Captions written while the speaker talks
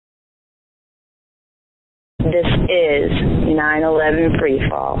This is 9/11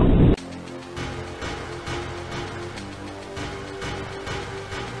 Freefall.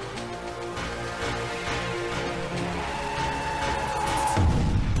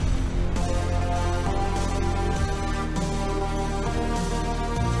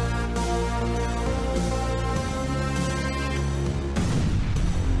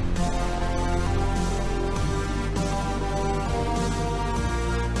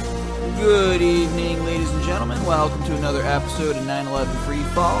 Good evening, ladies and gentlemen. Welcome to another episode of 9/11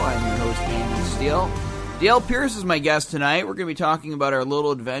 Freefall. I'm your host, Andy Steele. Dale Pierce is my guest tonight. We're going to be talking about our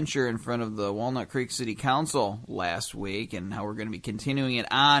little adventure in front of the Walnut Creek City Council last week and how we're going to be continuing it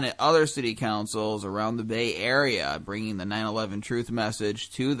on at other city councils around the Bay Area, bringing the 9/11 truth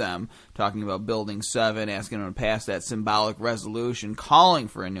message to them, talking about Building 7, asking them to pass that symbolic resolution, calling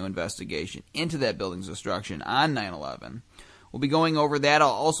for a new investigation into that building's destruction on 9/11. We'll be going over that. I'll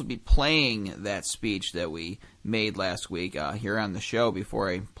also be playing that speech that we made last week here on the show before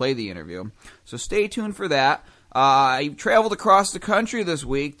I play the interview. So stay tuned for that. I traveled across the country this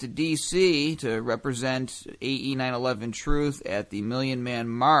week to D.C. to represent AE 9/11 Truth at the Million Man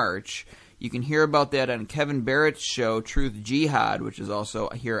March. You can hear about that on Kevin Barrett's show, Truth Jihad, which is also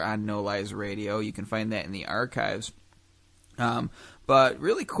here on No Lies Radio. You can find that in the archives. But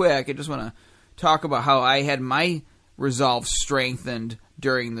really quick, I just want to talk about how I had my resolve strengthened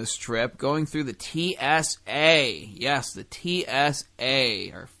during this trip, going through the TSA. Yes, the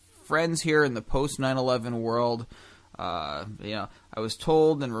TSA. Our friends here in the post 9/11 world. I was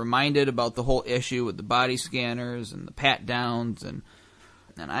told and reminded about the whole issue with the body scanners and the pat downs, and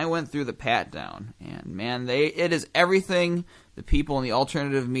I went through the pat down, and man, it is everything the people in the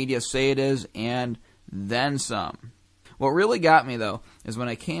alternative media say it is, and then some. What really got me though is when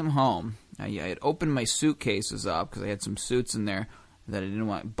I came home. I had opened my suitcases up because I had some suits in there that I didn't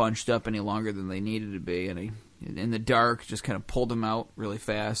want bunched up any longer than they needed to be. And I, in the dark, just kind of pulled them out really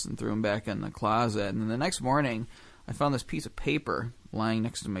fast and threw them back in the closet. And then the next morning, I found this piece of paper lying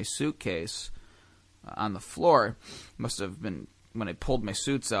next to my suitcase on the floor. It must have been when I pulled my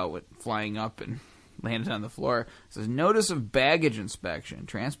suits out, with flying up and landed on the floor. It says, Notice of Baggage Inspection,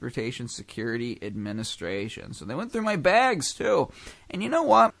 Transportation Security Administration. So they went through my bags, too. And you know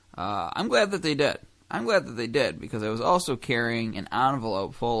what? I'm glad that they did. I'm glad that they did, because I was also carrying an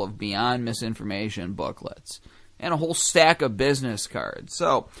envelope full of Beyond Misinformation booklets and a whole stack of business cards.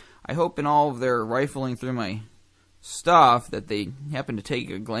 So I hope in all of their rifling through my stuff that they happened to take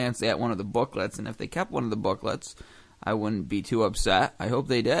a glance at one of the booklets, and if they kept one of the booklets, I wouldn't be too upset. I hope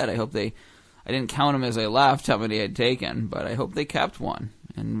they did. I didn't count them as I left how many I'd taken, but I hope they kept one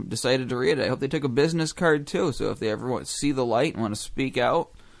and decided to read it. I hope they took a business card too, so if they ever want to see the light and want to speak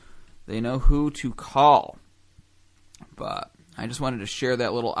out, they know who to call. But I just wanted to share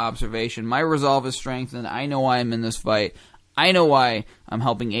that little observation. My resolve is strengthened. I know why I'm in this fight. I know why I'm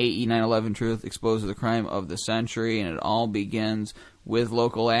helping AE 9/11 Truth expose the crime of the century, and it all begins with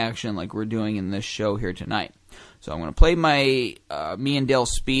local action like we're doing in this show here tonight. So I'm going to play my me and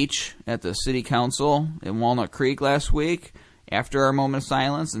Dale's speech at the City Council in Walnut Creek last week after our moment of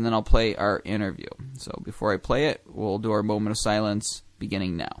silence, and then I'll play our interview. So before I play it, we'll do our moment of silence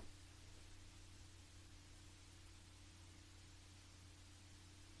beginning now.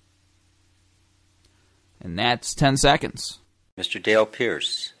 And that's 10 seconds. Mr. Dale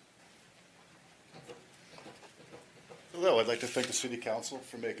Pierce. Hello, I'd like to thank the City Council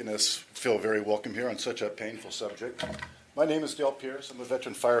for making us feel very welcome here on such a painful subject. My name is Dale Pierce. I'm a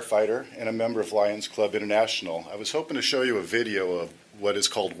veteran firefighter and a member of Lions Club International. I was hoping to show you a video of what is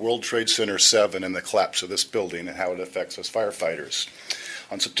called World Trade Center 7 and the collapse of this building and how it affects us firefighters.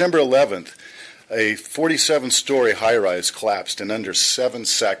 On September 11th, a 47-story high-rise collapsed in under 7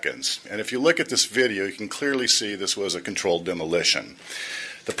 seconds. And if you look at this video, you can clearly see this was a controlled demolition.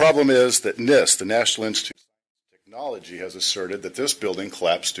 The problem is that NIST, the National Institute of Technology, has asserted that this building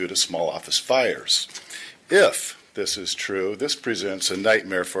collapsed due to small office fires. If this is true, this presents a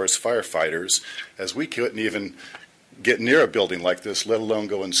nightmare for us firefighters, as we couldn't even get near a building like this, let alone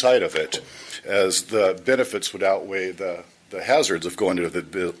go inside of it, as the benefits would outweigh the hazards of going to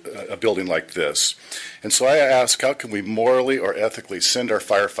a building like this. And so I ask, how can we morally or ethically send our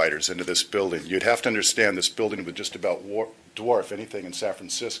firefighters into this building? You'd have to understand this building would just about dwarf anything in San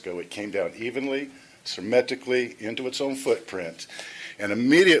Francisco. It came down evenly, symmetrically, into its own footprint. And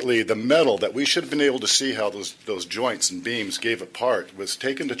immediately the metal that we should have been able to see how those joints and beams gave apart was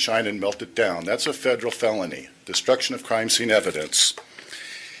taken to China and melted down. That's a federal felony, destruction of crime scene evidence.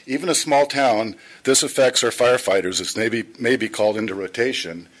 Even a small town, this affects our firefighters as they may be called into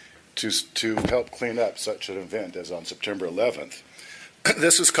rotation to help clean up such an event as on September 11th.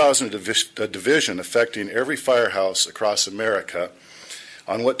 This is causing a division affecting every firehouse across America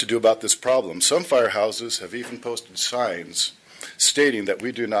on what to do about this problem. Some firehouses have even posted signs stating that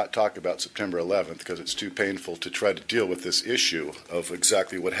we do not talk about September 11th because it's too painful to try to deal with this issue of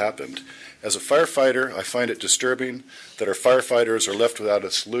exactly what happened. As a firefighter, I find it disturbing that our firefighters are left without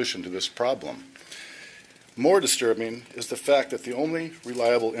a solution to this problem. More disturbing is the fact that the only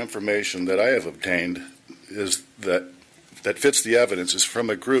reliable information that I have obtained is that fits the evidence is from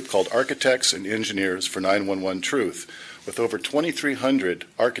a group called Architects and Engineers for 911 Truth, with over 2,300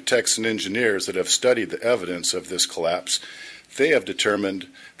 architects and engineers that have studied the evidence of this collapse. They have determined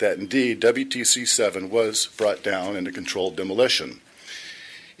that indeed WTC-7 was brought down in a controlled demolition.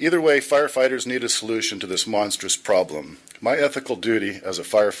 Either way, firefighters need a solution to this monstrous problem. My ethical duty as a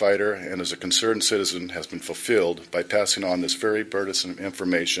firefighter and as a concerned citizen has been fulfilled by passing on this very burdensome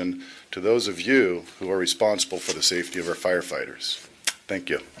information to those of you who are responsible for the safety of our firefighters. Thank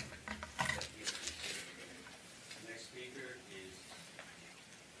you. Next speaker is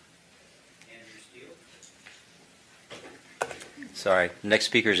Andrew Steele. Sorry, next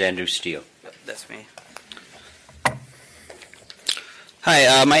speaker is Andrew Steele. Yep, that's me.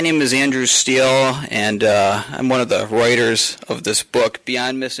 Hi, my name is Andrew Steele, and I'm one of the writers of this book,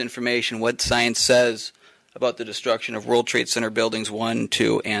 Beyond Misinformation, What Science Says About the Destruction of World Trade Center Buildings 1,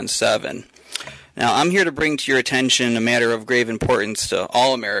 2, and 7. Now, I'm here to bring to your attention a matter of grave importance to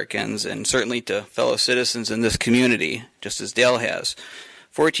all Americans, and certainly to fellow citizens in this community, just as Dale has.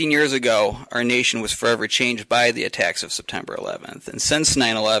 14 years ago, our nation was forever changed by the attacks of September 11th. And since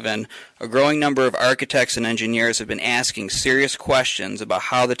 9/11, a growing number of architects and engineers have been asking serious questions about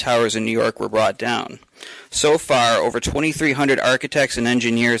how the towers in New York were brought down. So far, over 2,300 architects and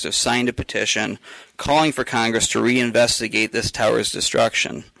engineers have signed a petition calling for Congress to reinvestigate this tower's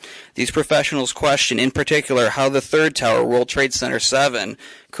destruction. These professionals question, in particular, how the third tower, World Trade Center 7,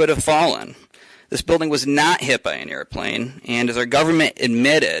 could have fallen. This building was not hit by an airplane, and as our government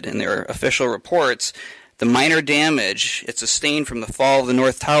admitted in their official reports, the minor damage it sustained from the fall of the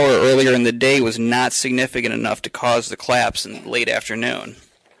North Tower earlier in the day was not significant enough to cause the collapse in the late afternoon.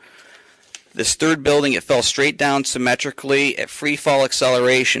 This third building, it fell straight down symmetrically at free fall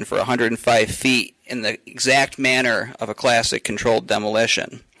acceleration for 105 feet in the exact manner of a classic controlled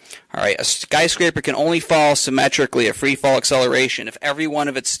demolition. All right, a skyscraper can only fall symmetrically at free fall acceleration if every one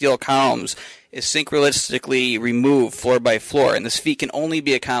of its steel columns is synchronistically removed floor by floor, and this feat can only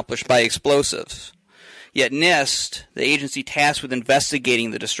be accomplished by explosives. Yet NIST, the agency tasked with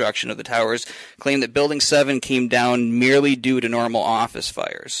investigating the destruction of the towers, claimed that Building 7 came down merely due to normal office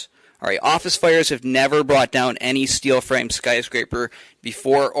fires. All right, office fires have never brought down any steel-frame skyscraper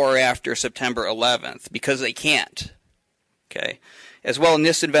before or after September 11th because they can't. Okay. As well,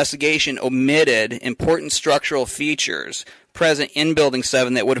 NIST investigation omitted important structural features present in Building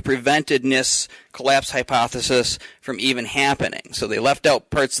 7 that would have prevented NIST's collapse hypothesis from even happening. So they left out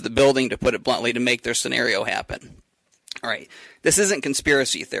parts of the building, to put it bluntly, to make their scenario happen. All right, this isn't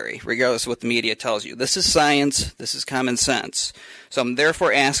conspiracy theory, regardless of what the media tells you. This is science. This is common sense. So I'm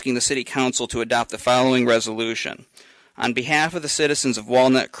therefore asking the City Council to adopt the following resolution. On behalf of the citizens of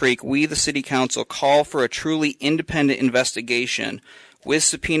Walnut Creek, we, the City Council, call for a truly independent investigation with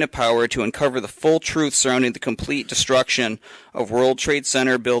subpoena power to uncover the full truth surrounding the complete destruction of World Trade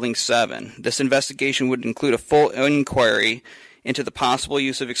Center Building 7. This investigation would include a full inquiry into the possible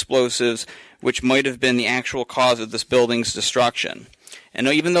use of explosives which might have been the actual cause of this building's destruction. And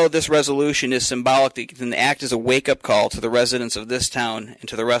even though this resolution is symbolic, it can act as a wake-up call to the residents of this town and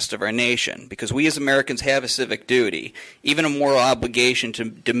to the rest of our nation, because we as Americans have a civic duty, even a moral obligation, to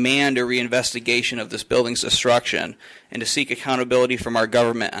demand a reinvestigation of this building's destruction and to seek accountability from our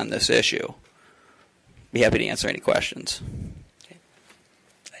government on this issue. Be happy to answer any questions. Okay.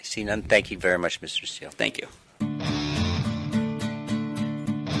 I see none. Thank you very much, Mr. Steele. Thank you.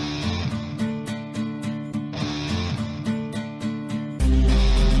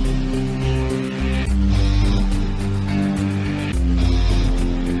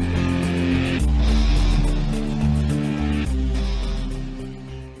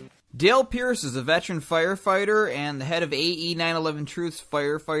 Dale Pierce is a veteran firefighter and the head of AE 911 Truth's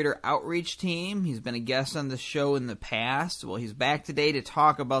firefighter outreach team. He's been a guest on the show in the past. Well, he's back today to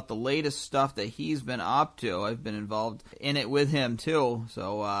talk about the latest stuff that he's been up to. I've been involved in it with him, too.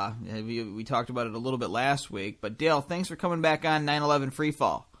 So we talked about it a little bit last week. But, Dale, thanks for coming back on 911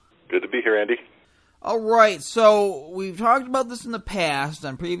 Freefall. Good to be here, Andy. All right, so we've talked about this in the past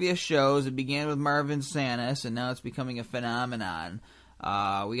on previous shows. It began with Marvin Sanis, and now it's becoming a phenomenon.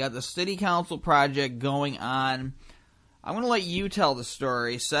 We got the City Council project going on. I'm going to let you tell the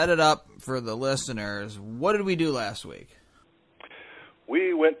story, set it up for the listeners. What did we do last week?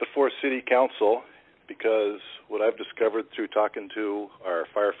 We went before City Council because what I've discovered through talking to our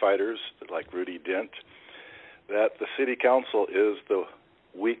firefighters, like Rudy Dent, that the City Council is the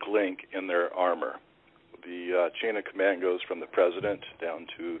weak link in their armor. The chain of command goes from the president down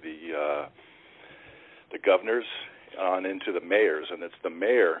to the governors on into the mayors, and it's the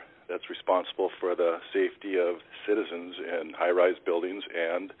mayor that's responsible for the safety of citizens in high-rise buildings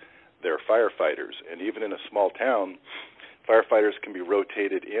and their firefighters. And even in a small town, firefighters can be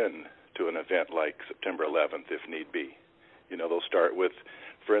rotated in to an event like September 11th if need be. You know, they'll start with,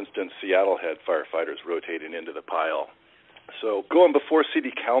 for instance, Seattle had firefighters rotating into the pile. So going before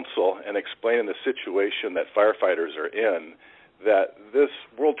City Council and explaining the situation that firefighters are in, that this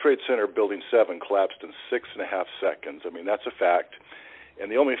World Trade Center Building 7 collapsed in 6.5 seconds. I mean, that's a fact.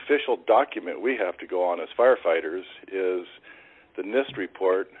 And the only official document we have to go on as firefighters is the NIST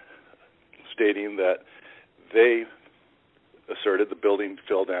report stating that they asserted the building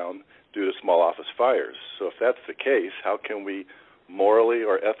fell down due to small office fires. So if that's the case, how can we morally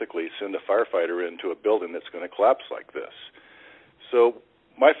or ethically send a firefighter into a building that's going to collapse like this? So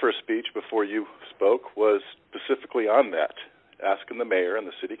my first speech before you spoke was specifically on that, asking the mayor and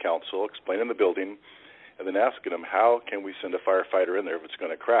the city council, explaining the building, and then asking them, how can we send a firefighter in there if it's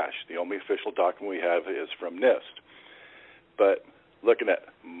going to crash? The only official document we have is from NIST. But looking at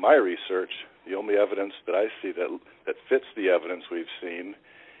my research, the only evidence that I see that fits the evidence we've seen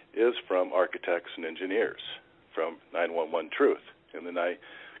is from architects and engineers, from 911 Truth. And then I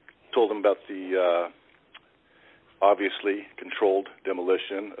told them about the obviously controlled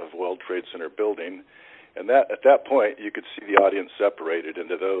demolition of World Trade Center building. And that at that point, you could see the audience separated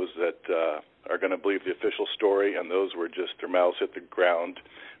into those that are going to believe the official story and those were just their mouths hit the ground,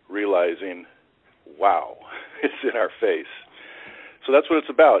 realizing, wow, it's in our face. So that's what it's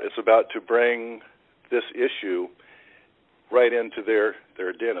about. It's about to bring this issue right into their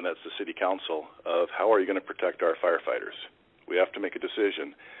den, and that's the city council, of how are you going to protect our firefighters? We have to make a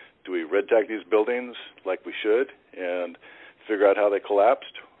decision. Do we red tag these buildings like we should and figure out how they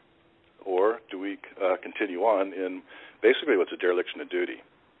collapsed, or do we continue on in basically what's a dereliction of duty?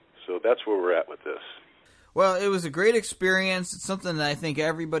 So that's where we're at with this. Well, it was a great experience. It's something that I think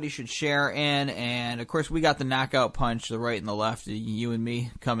everybody should share in, and of course we got the knockout punch, the right and the left, you and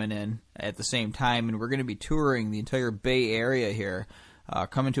me coming in at the same time, and we're going to be touring the entire Bay Area here,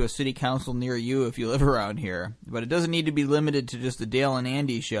 coming to a city council near you if you live around here. But it doesn't need to be limited to just the Dale and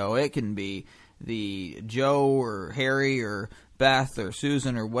Andy show. It can be the Joe or Harry or Beth or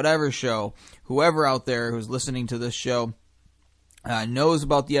Susan or whatever show, whoever out there who's listening to this show knows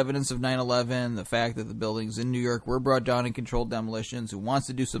about the evidence of 9/11, the fact that the buildings in New York were brought down in controlled demolitions, who wants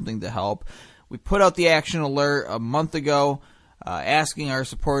to do something to help. We put out the action alert a month ago, asking our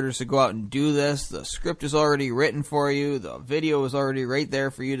supporters to go out and do this. The script is already written for you. The video is already right there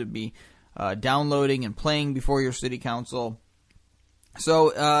for you to be downloading and playing before your city council.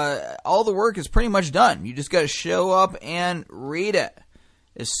 So all the work is pretty much done. You just got to show up and read it.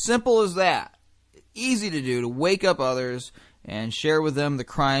 As simple as that. Easy to do, to wake up others and share with them the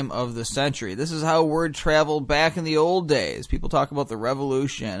crime of the century. This is how word traveled back in the old days. People talk about the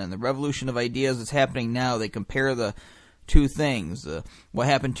revolution and the revolution of ideas that's happening now. They compare the two things, what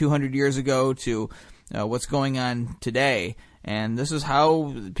happened 200 years ago to what's going on today. And this is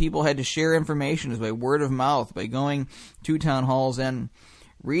how people had to share information, is by word of mouth, by going to town halls and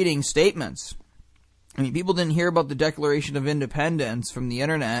reading statements. I mean, people didn't hear about the Declaration of Independence from the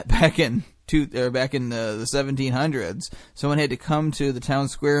internet back in the 1700s. Someone had to come to the town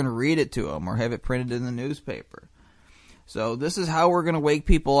square and read it to them, or have it printed in the newspaper. So this is how we're going to wake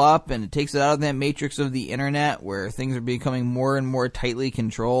people up, and it takes it out of that matrix of the internet where things are becoming more and more tightly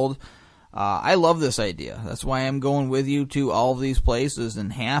controlled. I love this idea. That's why I'm going with you to all of these places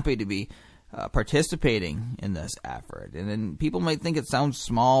and happy to be participating in this effort. And then people might think it sounds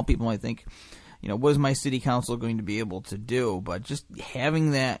small. People might think, what is my city council going to be able to do? But just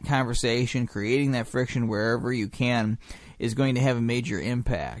having that conversation, creating that friction wherever you can, is going to have a major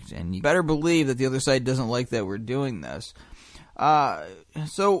impact. And you better believe that the other side doesn't like that we're doing this. How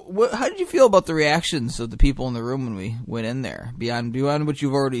did you feel about the reactions of the people in the room when we went in there? Beyond what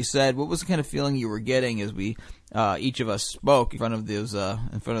you've already said, what was the kind of feeling you were getting as we each of us spoke in front of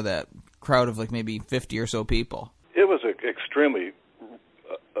that crowd of like maybe 50 or so people? It was extremely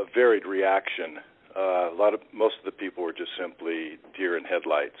a varied reaction. Most of the people were just simply deer in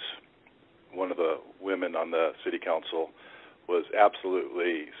headlights. One of the women on the city council was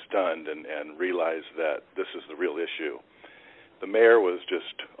absolutely stunned and realized that this is the real issue. The mayor was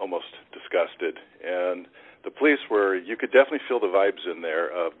just almost disgusted, and the police you could definitely feel the vibes in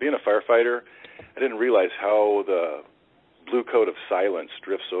there. Being a firefighter, I didn't realize how the blue coat of silence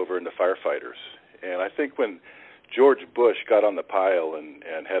drifts over into firefighters. And I think when George Bush got on the pile and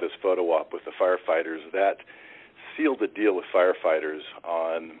had his photo op with the firefighters, that sealed the deal with firefighters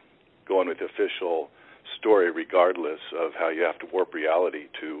on going with the official story regardless of how you have to warp reality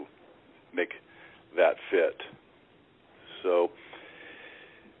to make that fit. So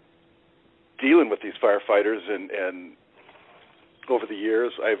dealing with these firefighters and over the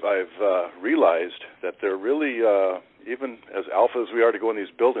years, I've realized that they're really, even as alpha as we are to go in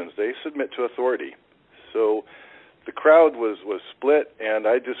these buildings, they submit to authority. So the crowd was split, and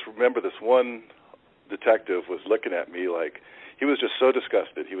I just remember this one detective was looking at me like he was just so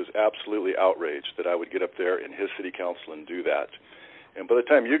disgusted. He was absolutely outraged that I would get up there in his city council and do that. And by the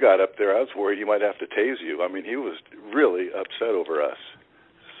time you got up there, I was worried he might have to tase you. I mean, he was really upset over us.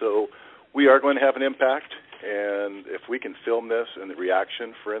 So we are going to have an impact, and if we can film this and the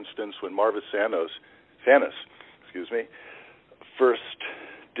reaction, for instance, when Marvis Sanos, first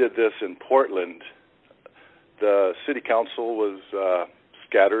did this in Portland, the city council was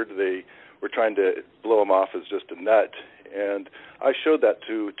scattered. They were trying to blow him off as just a nut, and I showed that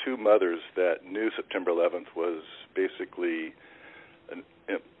to two mothers that knew September 11th was basically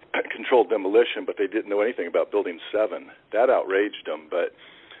a controlled demolition, but they didn't know anything about Building 7. That outraged them, but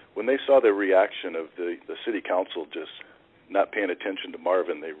when they saw the reaction of the city council just not paying attention to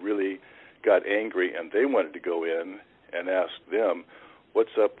Marvin, they really got angry, and they wanted to go in and ask them,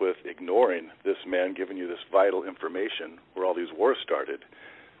 what's up with ignoring this man giving you this vital information where all these wars started?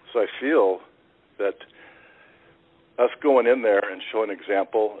 So I feel that us going in there and showing an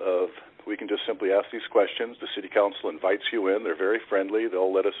example of we can just simply ask these questions. The city council invites you in. They're very friendly.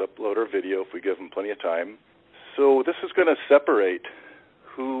 They'll let us upload our video if we give them plenty of time. So this is going to separate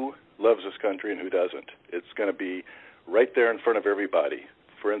who loves this country and who doesn't. It's going to be right there in front of everybody.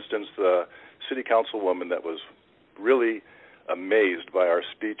 For instance, the city councilwoman that was really amazed by our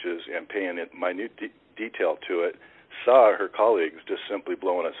speeches and paying minute detail to it saw her colleagues just simply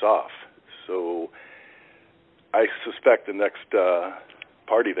blowing us off. So I suspect the next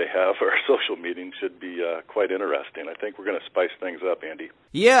party they have, or social meeting, should be quite interesting. I think we're going to spice things up, Andy.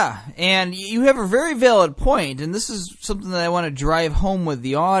 Yeah, and you have a very valid point, and this is something that I want to drive home with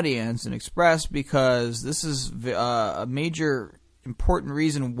the audience and express, because this is a major important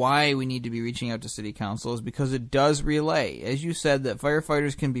reason why we need to be reaching out to city council, is because it does relay, as you said, that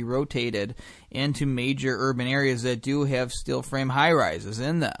firefighters can be rotated into major urban areas that do have steel frame high-rises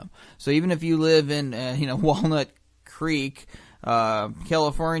in them. So even if you live in Walnut Creek,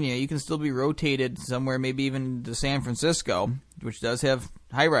 California, you can still be rotated somewhere, maybe even to San Francisco, which does have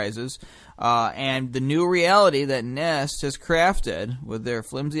high-rises. And the new reality that NIST has crafted with their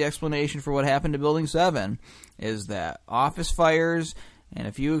flimsy explanation for what happened to Building 7 is that office fires and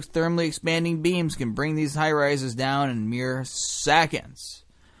a few thermally expanding beams can bring these high-rises down in mere seconds.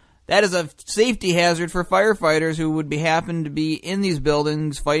 That is a safety hazard for firefighters who would happen to be in these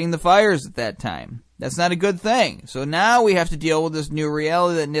buildings fighting the fires at that time. That's not a good thing. So now we have to deal with this new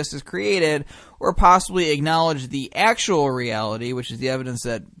reality that NIST has created, or possibly acknowledge the actual reality, which is the evidence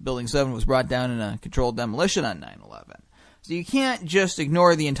that Building 7 was brought down in a controlled demolition on 9/11. So you can't just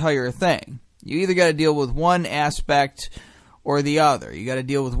ignore the entire thing. You either got to deal with one aspect or the other. You got to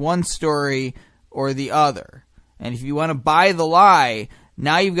deal with one story or the other. And if you want to buy the lie,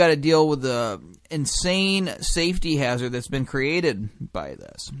 now you've got to deal with the insane safety hazard that's been created by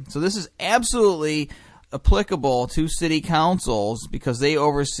this. So this is absolutely applicable to city councils because they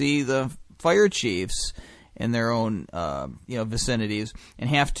oversee the fire chiefs in their own vicinities and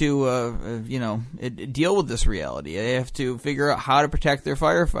have to deal with this reality. They have to figure out how to protect their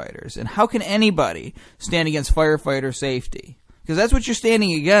firefighters. And how can anybody stand against firefighter safety? Because that's what you're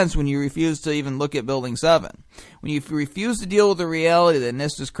standing against when you refuse to even look at Building 7. When you refuse to deal with the reality that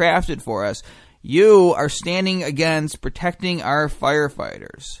NIST has crafted for us, you are standing against protecting our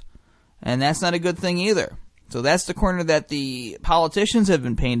firefighters. And that's not a good thing either. So that's the corner that the politicians have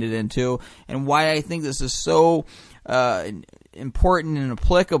been painted into, and why I think this is so important and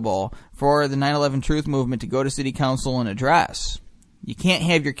applicable for the 9/11 Truth Movement to go to City Council and address. You can't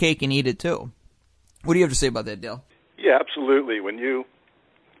have your cake and eat it too. What do you have to say about that, Dale? Yeah, absolutely. When you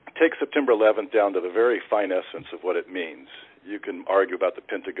take September 11th down to the very fine essence of what it means, you can argue about the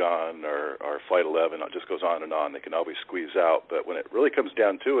Pentagon or Flight 11. It just goes on and on. They can always squeeze out. But when it really comes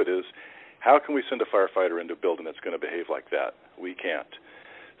down to it is, how can we send a firefighter into a building that's going to behave like that? We can't.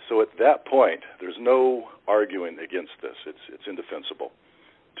 So at that point, there's no arguing against this. It's indefensible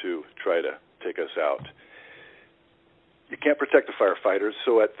to try to take us out. You can't protect the firefighters,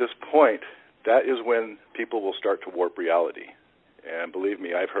 so at this point, that is when people will start to warp reality. And believe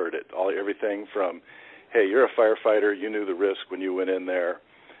me, I've heard it. Everything from hey, you're a firefighter, you knew the risk when you went in there,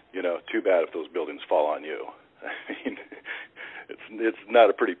 too bad if those buildings fall on you. I mean, it's not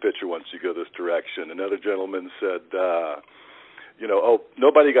a pretty picture once you go this direction. Another gentleman said,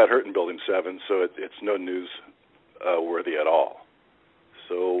 nobody got hurt in Building 7, so it's no news worthy at all.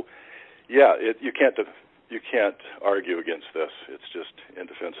 So, yeah, you can't argue against this. It's just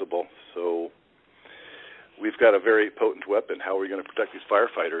indefensible. So we've got a very potent weapon. How are we going to protect these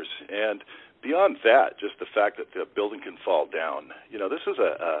firefighters? And beyond that, just the fact that the building can fall down. This is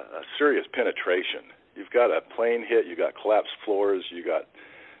a serious penetration. You've got a plane hit, you've got collapsed floors, you've got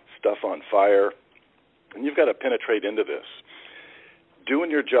stuff on fire, and you've got to penetrate into this.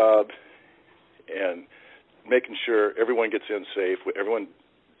 Doing your job and making sure everyone gets in safe, everyone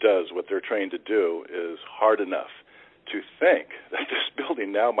does what they're trained to do is hard enough. To think that this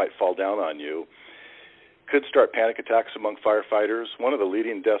building now might fall down on you could start panic attacks among firefighters. One of the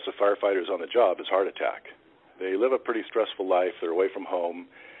leading deaths of firefighters on the job is heart attack. They live a pretty stressful life. They're away from home.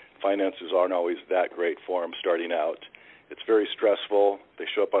 Finances aren't always that great for them starting out. It's very stressful. They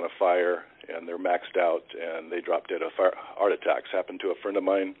show up on a fire, and they're maxed out, and they drop dead of heart attacks. Happened to a friend of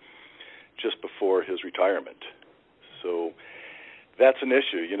mine just before his retirement. So that's an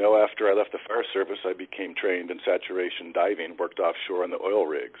issue. After I left the fire service, I became trained in saturation diving, worked offshore on the oil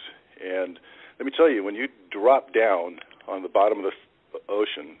rigs. And let me tell you, when you drop down on the bottom of the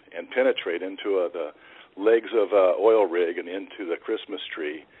ocean and penetrate into the legs of an oil rig and into the Christmas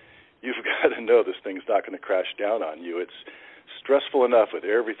tree, you've got to know this thing's not going to crash down on you. It's stressful enough with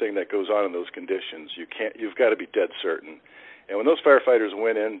everything that goes on in those conditions. You've got to be dead certain. And when those firefighters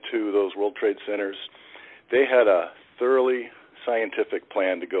went into those World Trade Centers, they had a thoroughly scientific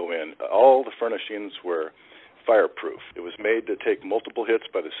plan to go in. All the furnishings were fireproof. It was made to take multiple hits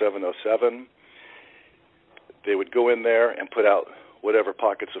by the 707. They would go in there and put out whatever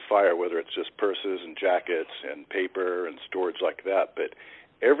pockets of fire, whether it's just purses and jackets and paper and storage like that. But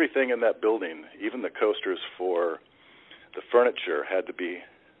everything in that building, even the coasters for the furniture, had to be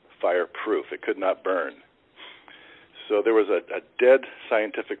fireproof. It could not burn. So there was a dead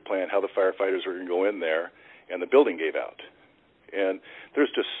scientific plan how the firefighters were going to go in there, and the building gave out. And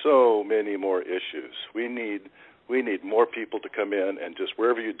there's just so many more issues. We need more people to come in, and just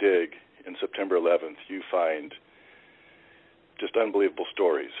wherever you dig in September 11th, you find just unbelievable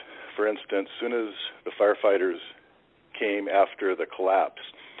stories. For instance, as soon as the firefighters came after the collapse,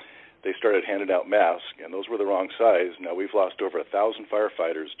 they started handing out masks, and those were the wrong size. Now we've lost over 1,000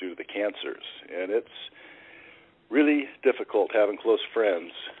 firefighters due to the cancers, and it's really difficult having close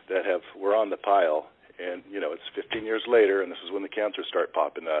friends that were on the pile, and it's 15 years later, and this is when the cancers start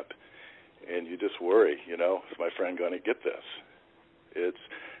popping up, and you just worry, is my friend going to get this? It's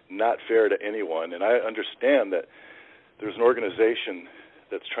not fair to anyone, and I understand that there's an organization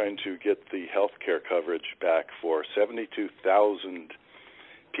that's trying to get the health care coverage back for 72,000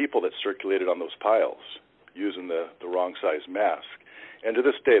 people that circulated on those piles using the wrong size mask. And to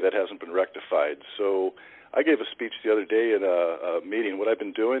this day, that hasn't been rectified. So I gave a speech the other day in a meeting. What I've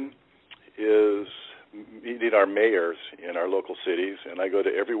been doing is meeting our mayors in our local cities, and I go to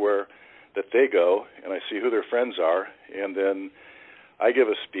everywhere that they go, and I see who their friends are, and then I give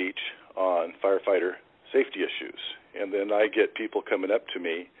a speech on firefighter safety issues. And then I get people coming up to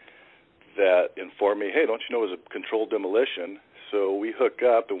me that inform me, hey, don't you know it was a controlled demolition? So we hook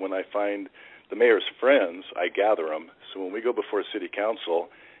up, and when I find the mayor's friends, I gather them. So when we go before city council,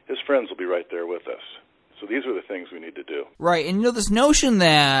 his friends will be right there with us. So these are the things we need to do. Right, and this notion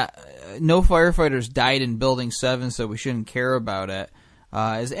that no firefighters died in Building 7, so we shouldn't care about it,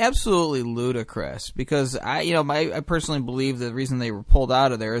 is absolutely ludicrous. Because I personally believe the reason they were pulled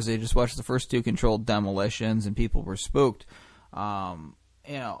out of there is they just watched the first two controlled demolitions and people were spooked.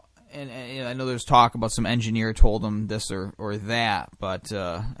 And I know there's talk about some engineer told them this or that, but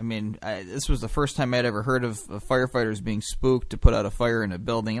this was the first time I'd ever heard of firefighters being spooked to put out a fire in a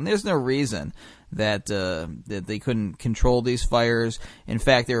building, and there's no reason that they couldn't control these fires. In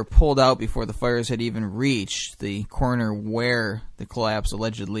fact, they were pulled out before the fires had even reached the corner where the collapse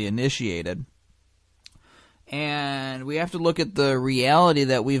allegedly initiated. And we have to look at the reality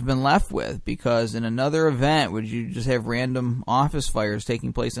that we've been left with, because in another event, would you just have random office fires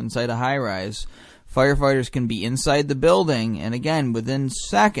taking place inside a high-rise? Firefighters can be inside the building, and again, within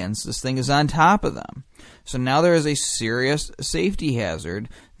seconds, this thing is on top of them. So now there is a serious safety hazard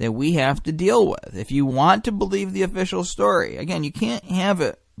that we have to deal with. If you want to believe the official story, again, you can't have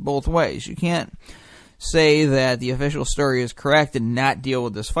it both ways. You can't say that the official story is correct and not deal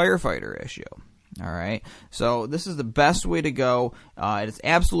with this firefighter issue. All right. So this is the best way to go. It's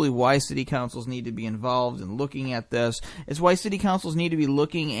absolutely why city councils need to be involved in looking at this. It's why city councils need to be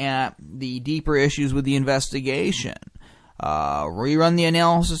looking at the deeper issues with the investigation. Rerun the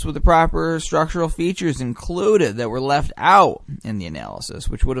analysis with the proper structural features included that were left out in the analysis,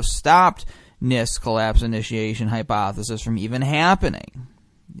 which would have stopped NIST collapse initiation hypothesis from even happening.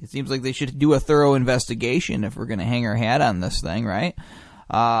 It seems like they should do a thorough investigation if we're going to hang our hat on this thing, right?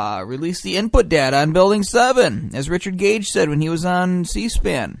 Release the input data on Building 7, as Richard Gage said when he was on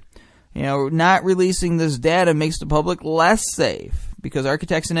C-SPAN. Not releasing this data makes the public less safe because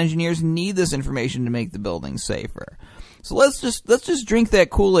architects and engineers need this information to make the buildings safer. So let's just drink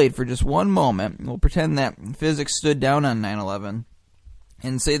that Kool-Aid for just one moment. We'll pretend that physics stood down on 9/11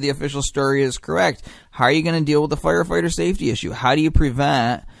 and say the official story is correct. How are you going to deal with the firefighter safety issue? How do you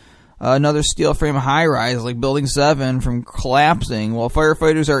prevent another steel frame high-rise like Building 7 from collapsing while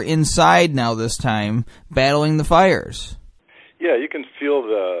firefighters are inside now this time battling the fires? Yeah, you can feel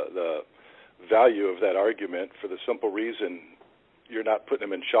the value of that argument for the simple reason you're not putting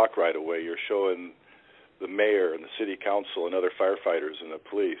them in shock right away. You're showing the mayor and the city council and other firefighters and the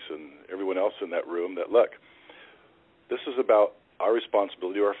police and everyone else in that room that, look, this is about our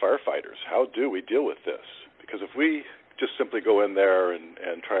responsibility to our firefighters. How do we deal with this? Because if we just simply go in there and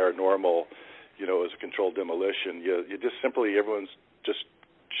try our normal, as a controlled demolition, you just simply, everyone's just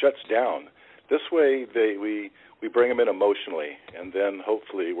shuts down. This way, we bring them in emotionally, and then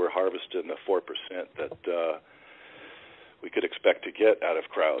hopefully we're harvesting the 4% that we could expect to get out of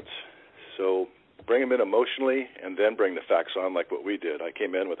crowds. So bring them in emotionally, and then bring the facts on like what we did. I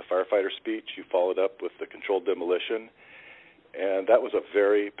came in with a firefighter speech. You followed up with the controlled demolition, and that was a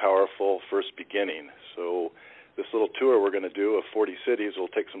very powerful first beginning. So this little tour we're going to do of 40 cities will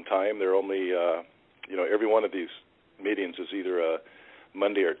take some time. They're only, every one of these meetings is either a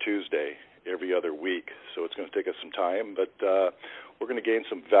Monday or Tuesday every other week, so it's going to take us some time. But we're going to gain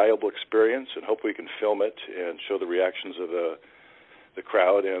some valuable experience, and hope we can film it and show the reactions of the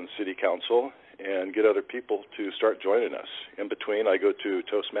crowd and city council, and get other people to start joining us. In between, I go to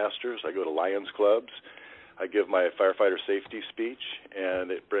Toastmasters, I go to Lions Clubs, I give my firefighter safety speech, and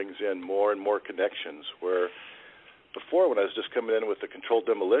it brings in more and more connections where before, when I was just coming in with the controlled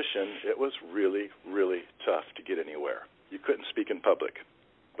demolition, it was really, really tough to get anywhere. You couldn't speak in public.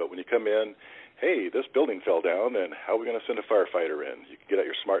 But when you come in, hey, this building fell down, and how are we going to send a firefighter in? You can get out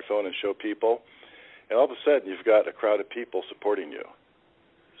your smartphone and show people, and all of a sudden you've got a crowd of people supporting you.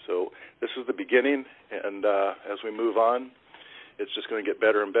 So this is the beginning, and as we move on, it's just going to get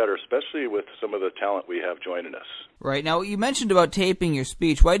better and better, especially with some of the talent we have joining us. Right. Now, you mentioned about taping your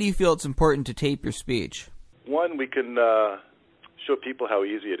speech. Why do you feel it's important to tape your speech? One, we can show people how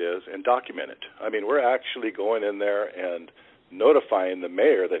easy it is and document it. I mean, we're actually going in there and notifying the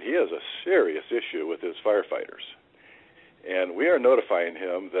mayor that he has a serious issue with his firefighters. And we are notifying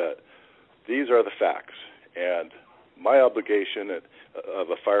him that these are the facts. And my obligation of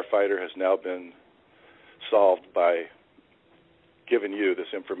a firefighter has now been solved by giving you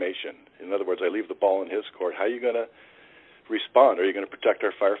this information. In other words, I leave the ball in his court. How are you going to respond? Are you going to protect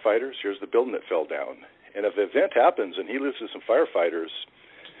our firefighters? Here's the building that fell down. And if the event happens and he loses some firefighters,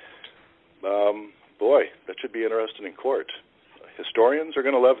 boy, that should be interesting in court. Historians are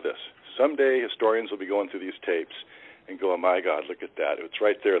going to love this. Someday historians will be going through these tapes and go, oh my God, look at that. It's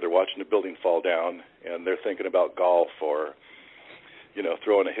right there. They're watching the building fall down, and they're thinking about golf or,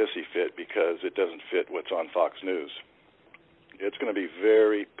 throwing a hissy fit because it doesn't fit what's on Fox News. It's going to be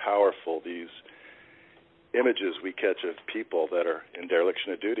very powerful, these images we catch of people that are in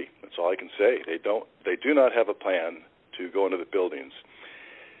dereliction of duty. That's all I can say. They do not have a plan to go into the buildings.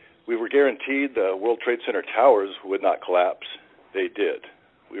 We were guaranteed the World Trade Center towers would not collapse. They did.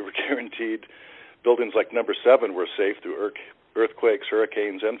 We were guaranteed buildings like number 7 were safe through earthquakes,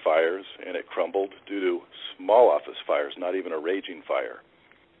 hurricanes, and fires, and it crumbled due to small office fires, not even a raging fire.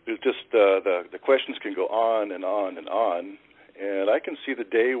 It's just the questions can go on and on and on. And I can see the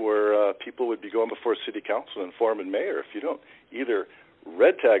day where people would be going before city council and foreman mayor if you don't either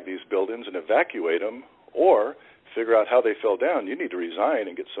red tag these buildings and evacuate them or figure out how they fell down. You need to resign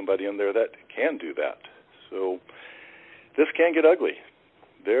and get somebody in there that can do that. So this can get ugly.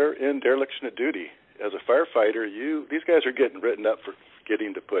 They're in dereliction of duty. As a firefighter, these guys are getting written up for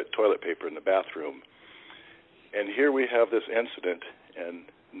forgetting to put toilet paper in the bathroom. And here we have this incident, and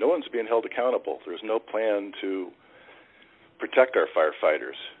no one's being held accountable. There's no plan to protect our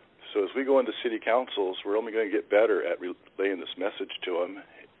firefighters. So as we go into city councils, we're only going to get better at relaying this message to them.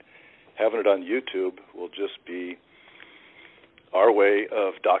 Having it on YouTube will just be our way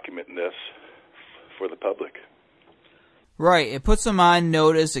of documenting this for the public. Right. It puts them on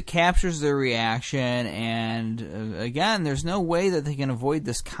notice. It captures their reaction. And again, there's no way that they can avoid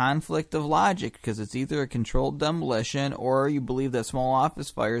this conflict of logic, because it's either a controlled demolition or you believe that small office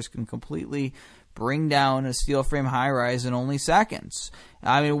fires can completely bring down a steel frame high-rise in only seconds.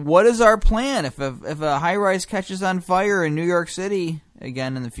 I mean, what is our plan if a high-rise catches on fire in New York City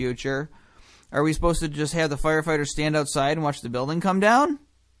again in the future? Are we supposed to just have the firefighters stand outside and watch the building come down?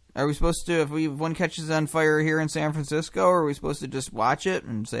 Are we supposed to, if one catches on fire here in San Francisco, are we supposed to just watch it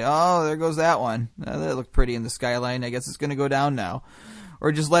and say, oh, there goes that one. That looked pretty in the skyline. I guess it's going to go down now.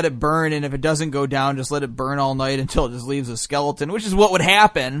 Or just let it burn, and if it doesn't go down, just let it burn all night until it just leaves a skeleton, which is what would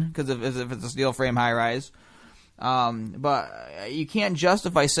happen, because if it's a steel frame high-rise. But you can't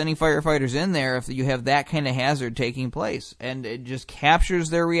justify sending firefighters in there if you have that kind of hazard taking place. And it just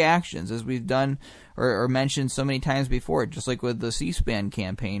captures their reactions, as we've done or mentioned so many times before, just like with the C-SPAN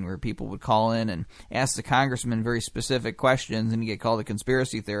campaign, where people would call in and ask the congressman very specific questions, and you get called a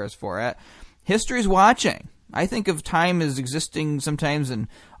conspiracy theorist for it. History's watching. I think of time as existing sometimes and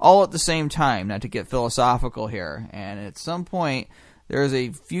all at the same time, not to get philosophical here. And at some point, there is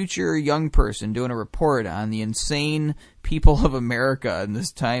a future young person doing a report on the insane people of America in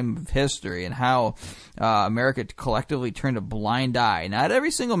this time of history, and how America collectively turned a blind eye. Not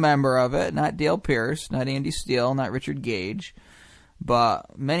every single member of it, not Dale Pierce, not Andy Steele, not Richard Gage,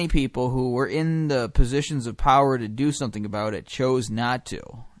 but many people who were in the positions of power to do something about it chose not to.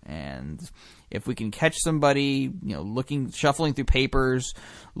 And if we can catch somebody, shuffling through papers,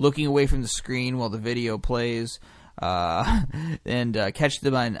 looking away from the screen while the video plays, and catch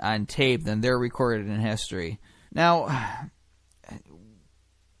them on tape, then they're recorded in history. Now,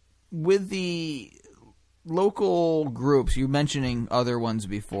 with the local groups, you're mentioning other ones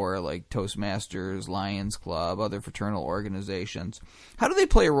before, like Toastmasters, Lions Club, other fraternal organizations. How do they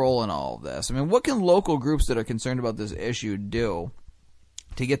play a role in all of this? I mean, what can local groups that are concerned about this issue do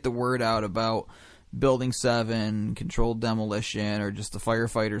to get the word out about Building 7, controlled demolition, or just the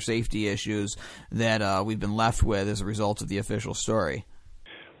firefighter safety issues that we've been left with as a result of the official story?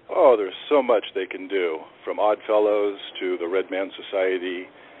 Oh, there's so much they can do, from Oddfellows to the Red Man Society.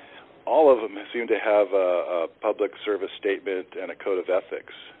 All of them seem to have a public service statement and a code of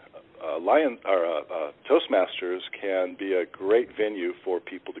ethics. Toastmasters can be a great venue for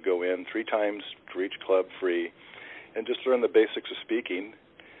people to go in 3 times for each club free and just learn the basics of speaking.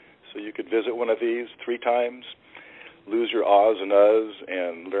 So you could visit one of these 3 times, lose your ahs and uhs,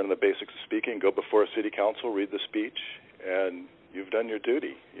 and learn the basics of speaking, go before a city council, read the speech, and you've done your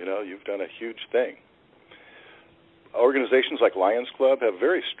duty. You've done a huge thing. Organizations like Lions Club have a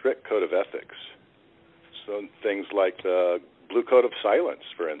very strict code of ethics. So things like the Blue Code of Silence,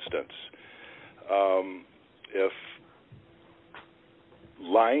 for instance. If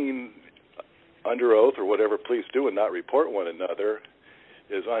lying under oath or whatever, please do, and not report one another,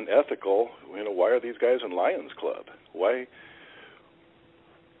 is unethical, why are these guys in Lions Club? Why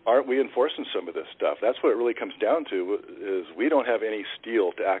aren't we enforcing some of this stuff? That's what it really comes down to, is we don't have any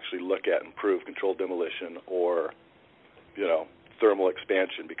steel to actually look at and prove controlled demolition or, thermal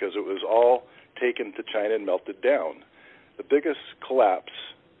expansion, because it was all taken to China and melted down. The biggest collapse,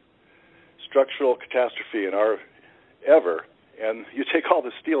 structural catastrophe in our ever, and you take all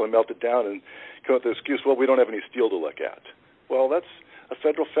the steel and melt it down and come up with the excuse, well, we don't have any steel to look at. Well, that's a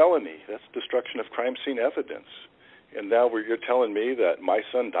federal felony. That's destruction of crime scene evidence. And now you're telling me that my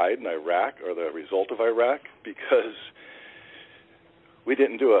son died in Iraq, or the result of Iraq, because we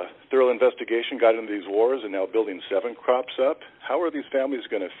didn't do a thorough investigation, got into these wars, and now Building 7 crops up? How are these families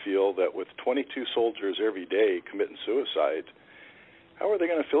going to feel that with 22 soldiers every day committing suicide, how are they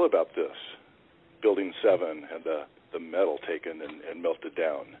going to feel about this? Building 7 and the metal taken and melted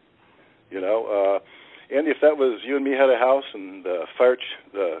down. Andy, if that was you and me had a house and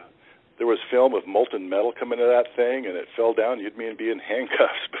there was film of molten metal coming into that thing and it fell down, you'd be in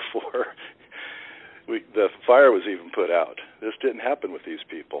handcuffs before the fire was even put out. This didn't happen with these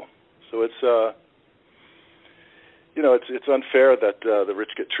people. So it's it's unfair that the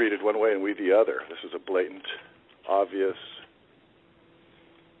rich get treated one way and we the other. This is a blatant, obvious,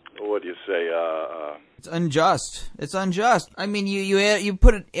 what do you say? It's unjust. It's unjust. I mean, you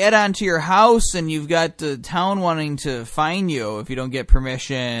put an add-on to your house, and you've got the town wanting to fine you if you don't get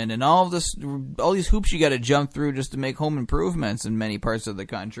permission, and all these hoops you got to jump through just to make home improvements in many parts of the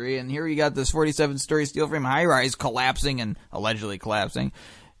country. And here you got this 47-story steel frame high-rise collapsing and allegedly collapsing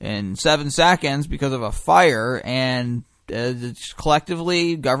in 7 seconds because of a fire, and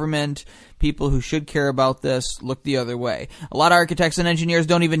collectively, government, people who should care about this, look the other way. A lot of architects and engineers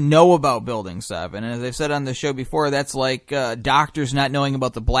don't even know about Building 7. And as I've said on the show before, that's like doctors not knowing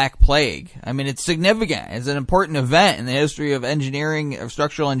about the Black Plague. I mean, it's significant. It's an important event in the history of engineering, of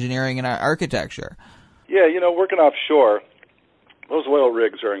structural engineering and architecture. Yeah, working offshore, those oil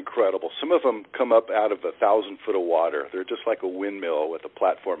rigs are incredible. Some of them come up out of 1,000 foot of water. They're just like a windmill with a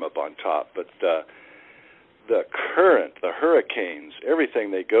platform up on top. But the current, the hurricanes,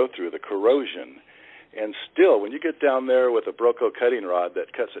 everything they go through, the corrosion, and still, when you get down there with a Broco cutting rod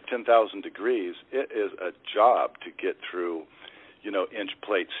that cuts at 10,000 degrees, it is a job to get through, inch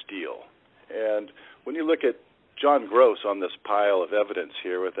plate steel. And when you look at John Gross on this pile of evidence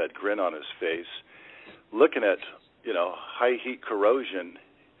here with that grin on his face, looking at, high heat corrosion,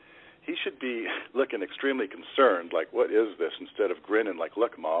 he should be looking extremely concerned, like, what is this, instead of grinning like,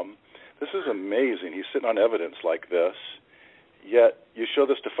 look, Mom, this is amazing. He's sitting on evidence like this, yet you show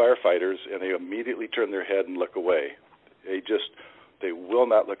this to firefighters and they immediately turn their head and look away. They will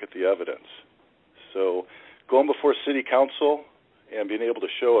not look at the evidence. So going before city council and being able to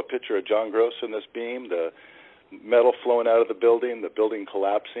show a picture of John Gross in this beam, the metal flowing out of the building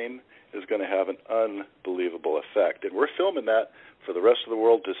collapsing, is going to have an unbelievable effect. And we're filming that for the rest of the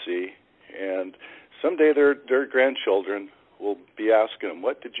world to see. And someday their grandchildren will be asking them,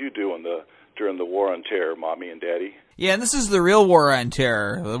 what did you do during the war on terror, Mommy and Daddy? Yeah, and this is the real war on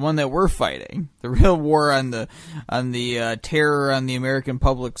terror, the one that we're fighting. The real war on the terror on the American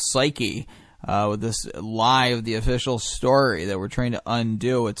public psyche, with this lie of the official story that we're trying to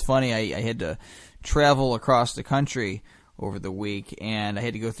undo. It's funny, I had to travel across the country over the week, and I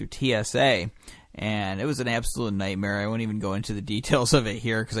had to go through TSA, and it was an absolute nightmare. I won't even go into the details of it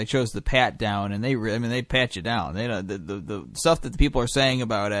here because I chose the pat down, and they pat you down. They the stuff that the people are saying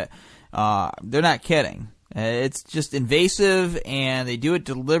about it, they're not kidding. It's just invasive, and they do it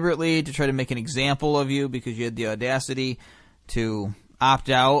deliberately to try to make an example of you because you had the audacity to opt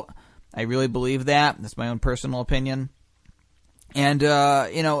out. I really believe that. That's my own personal opinion. And,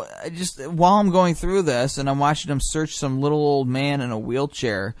 just while I'm going through this and I'm watching them search some little old man in a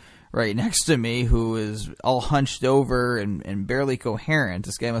wheelchair right next to me who is all hunched over and barely coherent.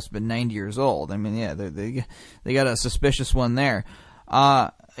 This guy must have been 90 years old. I mean, yeah, they got a suspicious one there.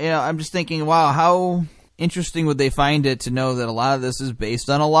 I'm just thinking, wow, how interesting would they find it to know that a lot of this is based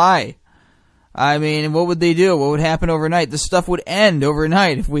on a lie? I mean, what would they do? What would happen overnight? This stuff would end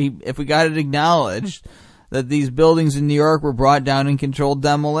overnight if we got it acknowledged that these buildings in New York were brought down in controlled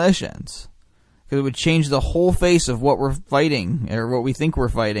demolitions. Because it would change the whole face of what we're fighting, or what we think we're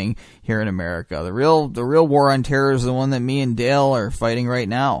fighting here in America. The real war on terror is the one that me and Dale are fighting right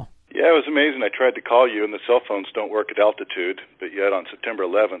now. Yeah, it was amazing. I tried to call you, and the cell phones don't work at altitude, but yet on September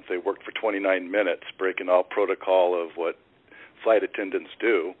 11th, they worked for 29 minutes, breaking all protocol of what flight attendants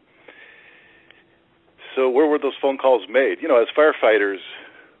do. So where were those phone calls made? As firefighters,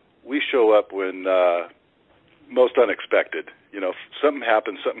 we show up when most unexpected. Something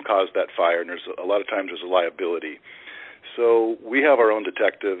happened, something caused that fire, and there's a lot of times there's a liability. So we have our own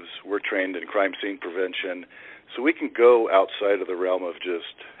detectives. We're trained in crime scene prevention, so we can go outside of the realm of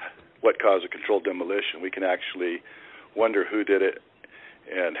just what caused a controlled demolition. We can actually wonder who did it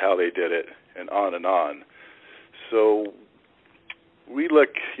and how they did it, and on and on. So we look,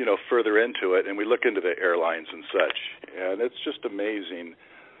 further into it, and we look into the airlines and such, and it's just amazing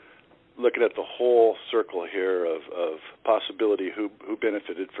looking at the whole circle here of possibility who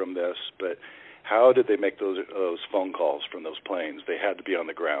benefited from this, but how did they make those phone calls from those planes? They had to be on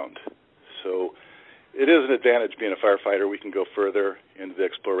the ground. So it is an advantage being a firefighter. We can go further into the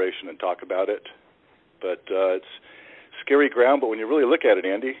exploration and talk about it, but it's scary ground. But when you really look at it,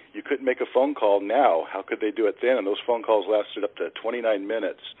 Andy, you couldn't make a phone call now. How could they do it then? And those phone calls lasted up to 29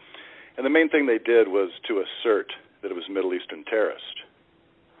 minutes. And the main thing they did was to assert that it was Middle Eastern terrorist.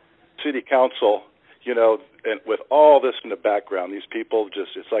 City council, and with all this in the background, these people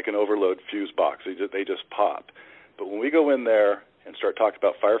it's like an overload fuse box. They just pop. But when we go in there and start talking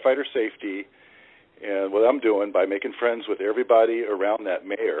about firefighter safety, and what I'm doing by making friends with everybody around that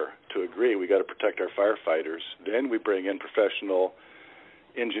mayor to agree we got to protect our firefighters, then we bring in professional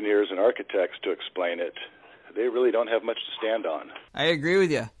engineers and architects to explain it. They really don't have much to stand on. I agree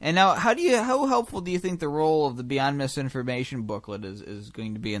with you. And now, how helpful do you think the role of the Beyond Misinformation booklet is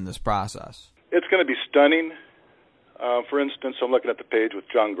going to be in this process? It's going to be stunning. For instance, I'm looking at the page with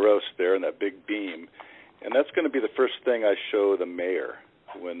John Gross there and that big beam, and that's going to be the first thing I show the mayor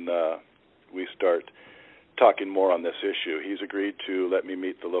when we start talking more on this issue. He's agreed to let me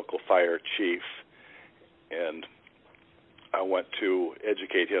meet the local fire chief, and I want to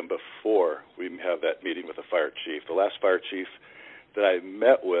educate him before we have that meeting with the fire chief. The last fire chief that I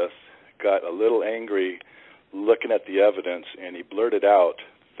met with got a little angry looking at the evidence, and he blurted out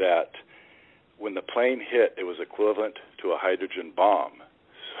that when the plane hit, it was equivalent to a hydrogen bomb.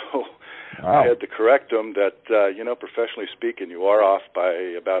 So I had to correct him that, professionally speaking, you are off by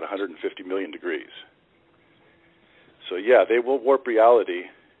about 150 million degrees. So, yeah, they will warp reality,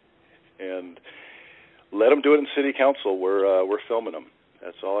 and let them do it in city council. We're filming them.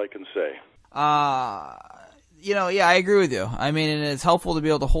 That's all I can say. Yeah, I agree with you. I mean, and it's helpful to be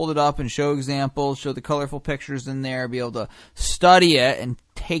able to hold it up and show examples, show the colorful pictures in there, be able to study it and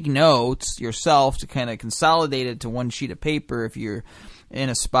take notes yourself to kind of consolidate it to one sheet of paper if you're in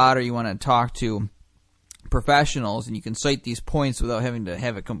a spot or you want to talk to professionals, and you can cite these points without having to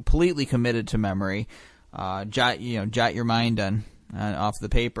have it completely committed to memory. Jot your mind on off the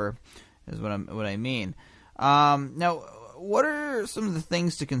paper is what I mean. Now, what are some of the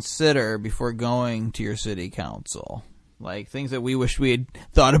things to consider before going to your city council? Like things that we wish we had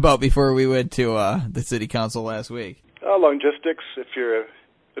thought about before we went to the city council last week. Logistics. If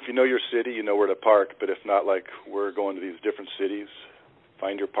you know your city, you know where to park. But if not, like we're going to these different cities,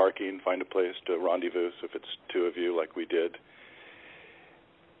 find your parking, find a place to rendezvous. If it's two of you, like we did,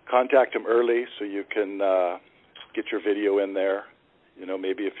 contact them early so you can get your video in there.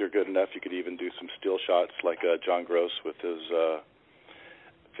 Maybe if you're good enough, you could even do some still shots like John Gross with his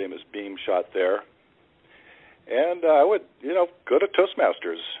famous beam shot there. And I would, go to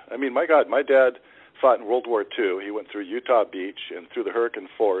Toastmasters. I mean, my God, my dad fought in World War II. He went through Utah Beach and through the Hurricane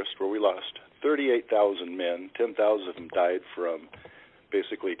Forest, where we lost 38,000 men. 10,000 of them died from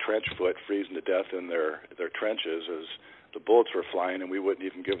basically trench foot, freezing to death in their trenches as the bullets were flying, and we wouldn't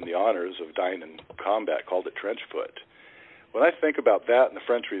even give them the honors of dying in combat, called it trench foot. When I think about that and the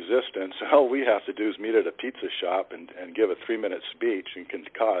French resistance, all we have to do is meet at a pizza shop and give a 3-minute speech and can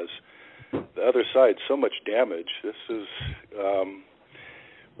cause the other side so much damage. This is,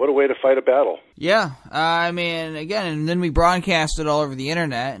 what a way to fight a battle. Yeah, I mean, again, and then we broadcast it all over the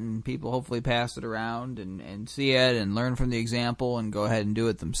internet, and people hopefully pass it around and see it and learn from the example and go ahead and do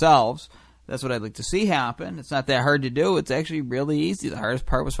it themselves. That's what I'd like to see happen. It's not that hard to do. It's actually really easy. The hardest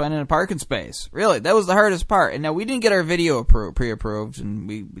part was finding a parking space. Really, that was the hardest part. And now we didn't get our video pre-approved,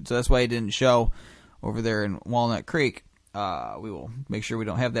 and so that's why it didn't show over there in Walnut Creek. We will make sure we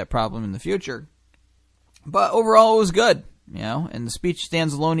don't have that problem in the future. But overall, it was good, and the speech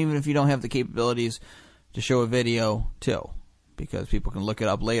stands alone even if you don't have the capabilities to show a video too, because people can look it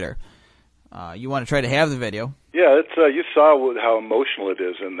up later. You want to try to have the video. Yeah, it's you saw how emotional it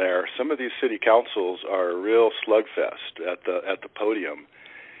is in there. Some of these city councils are a real slugfest at the podium.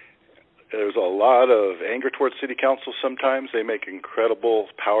 There's a lot of anger towards city councils sometimes. They make incredible,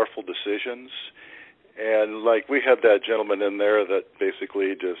 powerful decisions. And like we had that gentleman in there that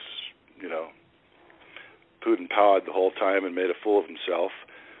basically just, pooed and pawed the whole time and made a fool of himself.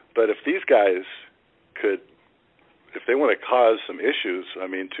 But if these guys could, if they want to cause some issues,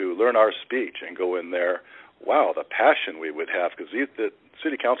 to learn our speech and go in there, wow, the passion we would have, because the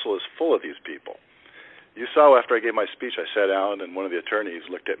city council is full of these people. You saw after I gave my speech, I sat down, and one of the attorneys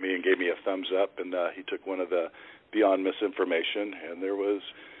looked at me and gave me a thumbs up, and he took one of the Beyond Misinformation, and there was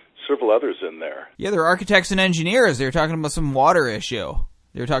several others in there. Yeah, there were architects and engineers. They were talking about some water issue.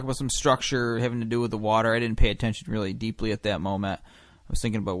 They were talking about some structure having to do with the water. I didn't pay attention really deeply at that moment. I was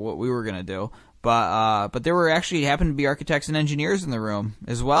thinking about what we were going to do. But there were actually happened to be architects and engineers in the room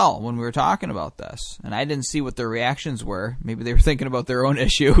as well when we were talking about this. And I didn't see what their reactions were. Maybe they were thinking about their own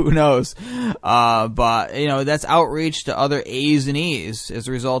issue. Who knows? But that's outreach to other A's and E's as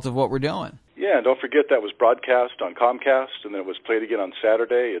a result of what we're doing. Yeah, and don't forget that was broadcast on Comcast, and then it was played again on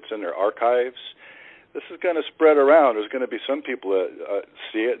Saturday. It's in their archives. This is going to spread around. There's going to be some people that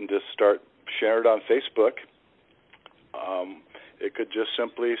see it and just start sharing it on Facebook. It could just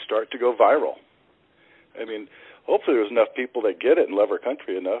simply start to go viral. Hopefully there's enough people that get it and love our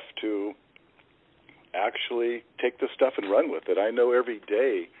country enough to actually take this stuff and run with it. I know every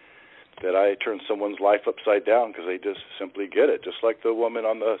day that I turn someone's life upside down because they just simply get it, just like the woman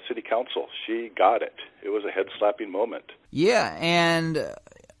on the city council. She got it. It was a head-slapping moment. Yeah, and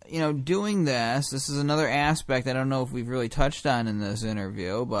doing this is another aspect I don't know if we've really touched on in this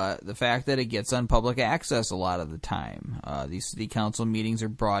interview, but the fact that it gets on public access a lot of the time. These city council meetings are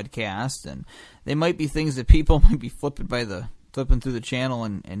broadcast, and they might be things that people might be flipping by the flipping through the channel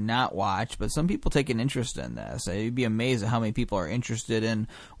and not watch, but some people take an interest in this. You'd be amazed at how many people are interested in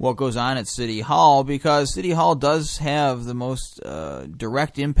what goes on at City Hall, because City Hall does have the most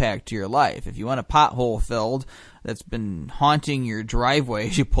direct impact to your life. If you want a pothole filled that's been haunting your driveway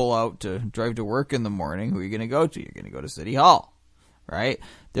as you pull out to drive to work in the morning, who are you going to go to? You're going to go to City Hall, right?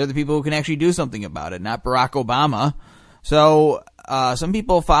 They're the people who can actually do something about it, not Barack Obama. So some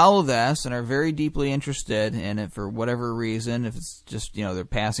people follow this and are very deeply interested in it for whatever reason. If it's just, they're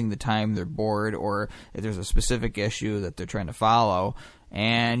passing the time, they're bored, or if there's a specific issue that they're trying to follow,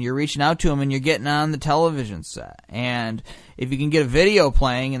 and you're reaching out to them and you're getting on the television set. And if you can get a video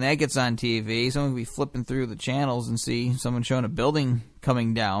playing and that gets on TV, someone can be flipping through the channels and see someone showing a building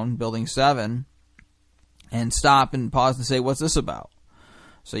coming down, Building 7, and stop and pause and say, what's this about?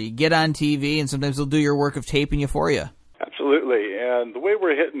 So you get on TV, and sometimes they'll do your work of taping you for you. Absolutely, and the way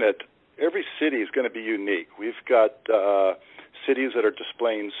we're hitting it, every city is going to be unique. We've got cities that are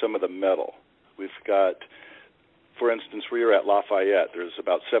displaying some of the metal. We've got, for instance, we were at Lafayette. There's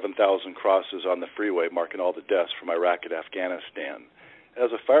about 7,000 crosses on the freeway marking all the deaths from Iraq and Afghanistan.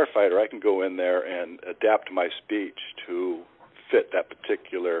 As a firefighter, I can go in there and adapt my speech to fit that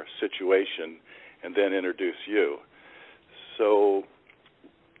particular situation and then introduce you. So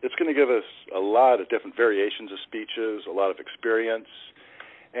it's going to give us a lot of different variations of speeches, a lot of experience,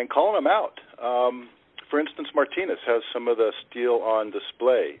 and calling them out. For instance, Martinez has some of the steel on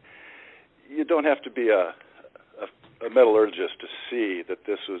display. You don't have to be a metallurgist to see that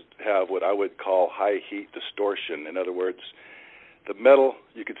this would have what I would call high heat distortion. In other words, the metal,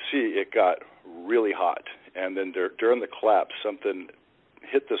 you could see it got really hot, and then during the collapse, something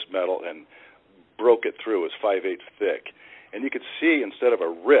hit this metal and broke it through. It was 5/8 thick. And you could see, instead of a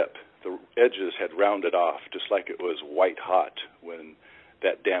rip, the edges had rounded off, just like it was white hot when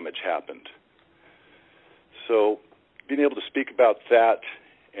that damage happened. So being able to speak about that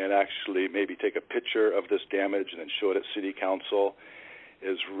and actually maybe take a picture of this damage and then show it at City Council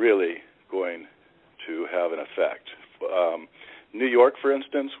is really going to have an effect. New York, for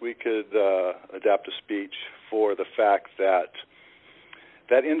instance, we could adapt a speech for the fact that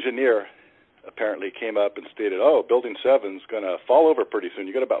that engineer apparently came up and stated, Building 7 is going to fall over pretty soon.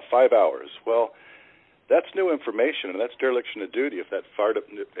 You got about 5 hours. Well, that's new information, and that's dereliction of duty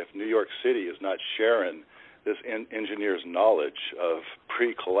if New York City is not sharing this engineer's knowledge of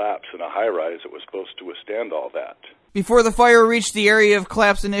pre-collapse in a high-rise that was supposed to withstand all that. Before the fire reached the area of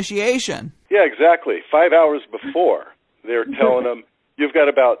collapse initiation. Yeah, exactly. 5 hours before, they're telling them, you've got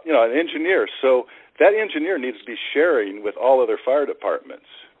about, an engineer. So that engineer needs to be sharing with all other fire departments,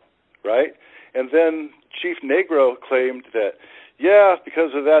 right? And then Chief Negro claimed that,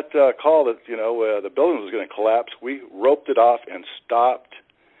 because of that call that, the building was going to collapse, we roped it off and stopped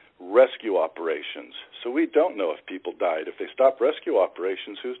rescue operations. So we don't know if people died. If they stopped rescue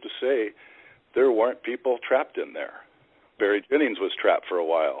operations, who's to say there weren't people trapped in there? Barry Jennings was trapped for a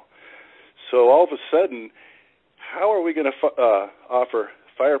while. So all of a sudden, how are we going to offer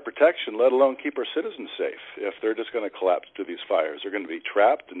fire protection, let alone keep our citizens safe, if they're just going to collapse to these fires? They're going to be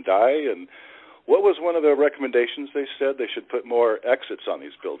trapped and die. And what was one of the recommendations? They said they should put more exits on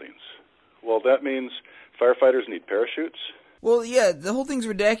these buildings. Well, that means firefighters need parachutes. Well, yeah, the whole thing's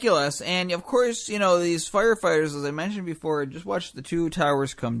ridiculous. And, of course, these firefighters, as I mentioned before, just watched the 2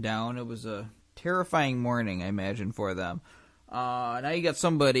 towers come down. It was a terrifying morning, I imagine, for them. Now you got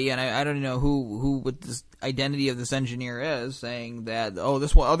somebody, and I don't know who what this identity of this engineer is, saying that,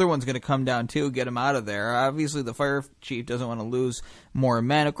 this other one's going to come down too, get him out of there. Obviously, the fire chief doesn't want to lose more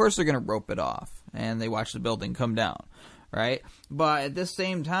men. Of course, they're going to rope it off, and they watch the building come down, right? But at this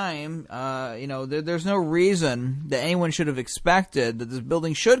same time, there's no reason that anyone should have expected that this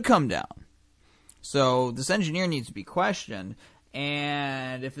building should come down. So this engineer needs to be questioned.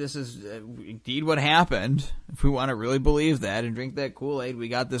 And if this is indeed what happened, if we want to really believe that and drink that Kool-Aid, we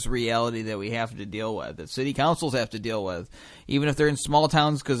got this reality that we have to deal with, that city councils have to deal with, even if they're in small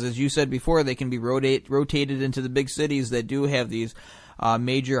towns, because as you said before, they can be rotated into the big cities that do have these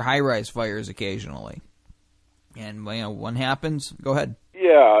major high-rise fires occasionally. And one happens, go ahead.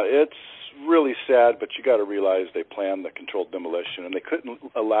 Yeah, it's really sad, but you got to realize they planned the controlled demolition, and they couldn't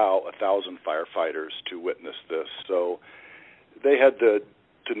allow 1,000 firefighters to witness this, so they had to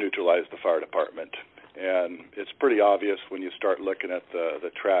neutralize the fire department. And it's pretty obvious when you start looking at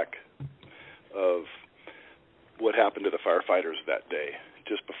the track of what happened to the firefighters that day.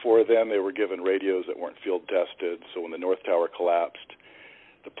 Just before then, they were given radios that weren't field tested, so when the North Tower collapsed,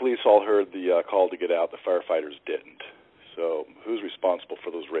 the police all heard the call to get out, the firefighters didn't. So who's responsible for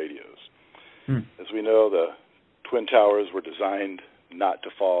those radios? As we know, the Twin Towers were designed not to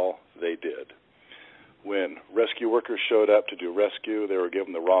fall. They did. When rescue workers showed up to do rescue, they were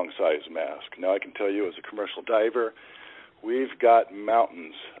given the wrong size mask. Now I can tell you as a commercial diver, we've got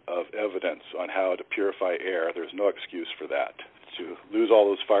mountains of evidence on how to purify air. There's no excuse for that. To lose all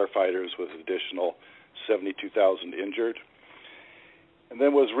those firefighters with an additional 72,000 injured. And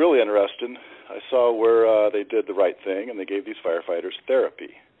then what was really interesting, I saw where they did the right thing and they gave these firefighters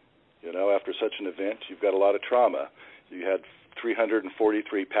therapy. You know, after such an event, you've got a lot of trauma. You had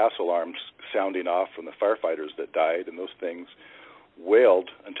 343 pass alarms sounding off from the firefighters that died, and those things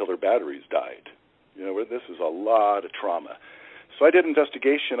wailed until their batteries died. You know, this is a lot of trauma. So I did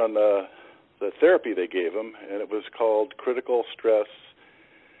investigation on the therapy they gave them, and it was called critical stress,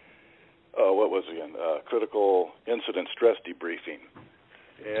 critical incident stress debriefing.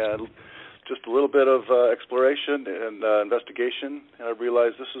 And just a little bit of exploration and investigation, and I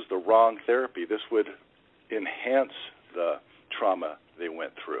realized this is the wrong therapy. This would enhance the trauma they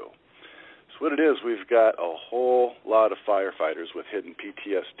went through. So what it is, we've got a whole lot of firefighters with hidden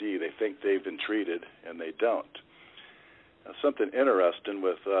PTSD. They think they've been treated, and they don't. Now, something interesting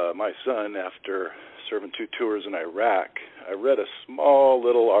with my son, after serving 2 tours in Iraq, I read a small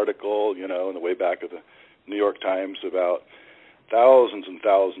little article, you know, in the way back of the New York Times about thousands and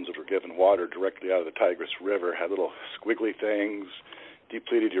thousands that were given water directly out of the Tigris River, had little squiggly things,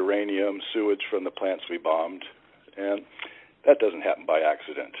 depleted uranium, sewage from the plants we bombed, and that doesn't happen by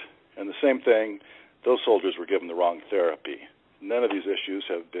accident. And the same thing, those soldiers were given the wrong therapy. None of these issues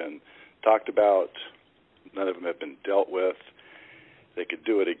have been talked about. None of them have been dealt with. They could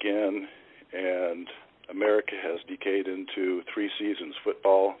do it again, and America has decayed into 3 seasons,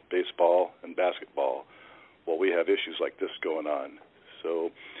 football, baseball, and basketball, while we have issues like this going on.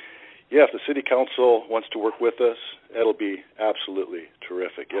 So, yeah, if the city council wants to work with us, it'll be absolutely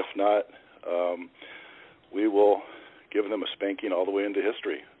terrific. If not, we will give them a spanking all the way into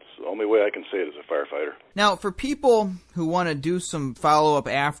history. It's the only way I can say it as a firefighter. Now, for people who want to do some follow-up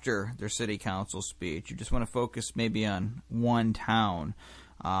after their city council speech, you just want to focus maybe on one town,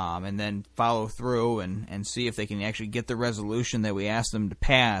 and then follow through and see if they can actually get the resolution that we asked them to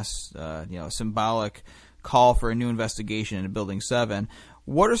pass, a symbolic call for a new investigation into Building 7.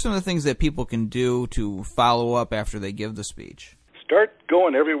 What are some of the things that people can do to follow up after they give the speech? Start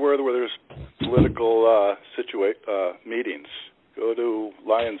going everywhere where there's political meetings. Go to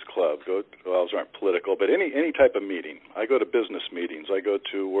Lions Club. Those aren't political, but any type of meeting. I go to business meetings. I go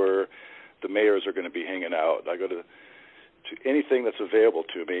to where the mayors are going to be hanging out. I go to anything that's available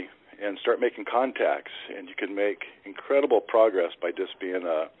to me and start making contacts. And you can make incredible progress by just being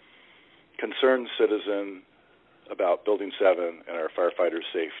a concerned citizen about Building 7 and our firefighters'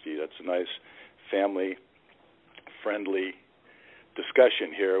 safety. That's a nice family-friendly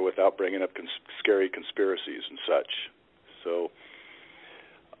discussion here without bringing up scary conspiracies and such. So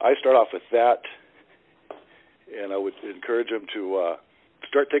I start off with that, and I would encourage them to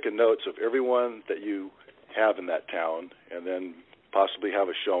start taking notes of everyone that you have in that town, and then possibly have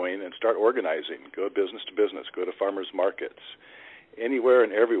a showing and start organizing. Go business to business. Go to farmers markets. Anywhere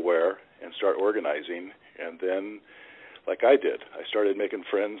and everywhere, and start organizing. And then, like I did, I started making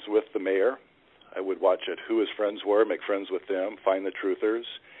friends with the mayor. I would watch at who his friends were, make friends with them, find the truthers,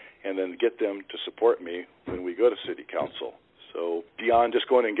 and then get them to support me when we go to city council. So beyond just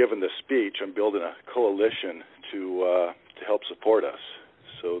going and giving this speech, I'm building a coalition to help support us.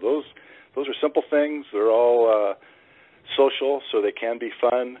 So those are simple things. They're all social, so they can be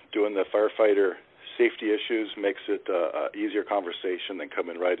fun. Doing the firefighter safety issues makes it an easier conversation than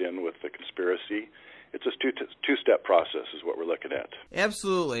coming right in with the conspiracy. It's a two-step process is what we're looking at.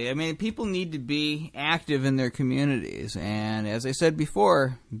 Absolutely. I mean, people need to be active in their communities. And as I said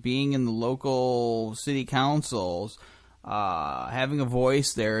before, being in the local city councils, having a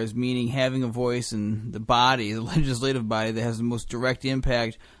voice there is meaning having a voice in the body, the legislative body that has the most direct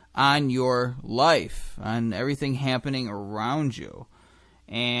impact on your life, on everything happening around you.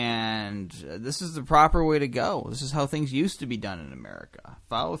 And this is the proper way to go. This is how things used to be done in America.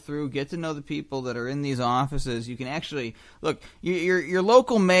 Follow through, get to know the people that are in these offices. You can actually, look, your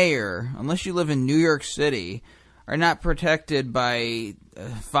local mayor, unless you live in New York City, are not protected by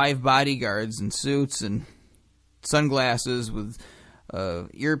 5 bodyguards in suits and sunglasses with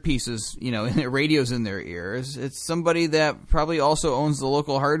earpieces, and radios in their ears. It's somebody that probably also owns the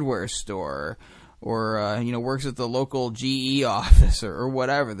local hardware store, or works at the local GE office or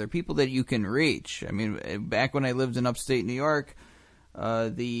whatever. They're people that you can reach. I mean, back when I lived in upstate New York,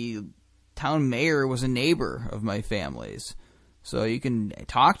 the town mayor was a neighbor of my family's. So you can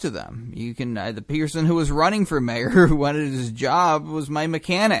talk to them. You can the person who was running for mayor who wanted his job was my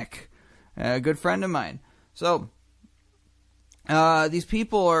mechanic, a good friend of mine. So these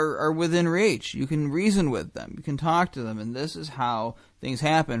people are within reach. You can reason with them. You can talk to them. And this is how things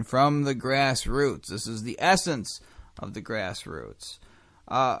happen from the grassroots. This is the essence of the grassroots.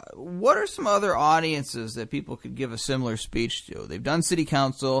 What are some other audiences that people could give a similar speech to? They've done city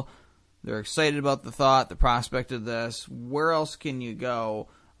council. They're excited about the thought, the prospect of this. Where else can you go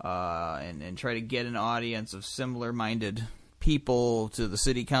and try to get an audience of similar-minded people to the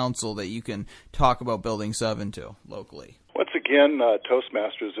city council that you can talk about Building 7 to locally? Once again,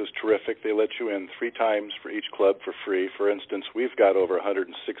 Toastmasters is terrific. They let you in 3 times for each club for free. For instance, we've got over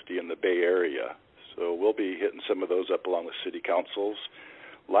 160 in the Bay Area, so we'll be hitting some of those up along with city councils.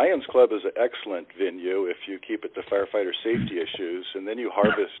 Lions Club is an excellent venue if you keep it to firefighter safety issues, and then you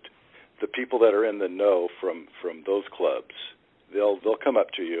harvest the people that are in the know from those clubs. They'll come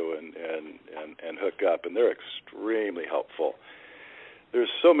up to you and hook up, and they're extremely helpful. There's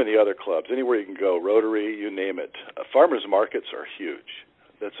so many other clubs, anywhere you can go, Rotary, you name it. Farmers markets are huge.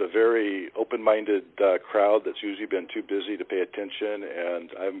 That's a very open-minded crowd that's usually been too busy to pay attention,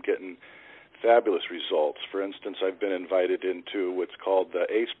 and I'm getting fabulous results. For instance, I've been invited into what's called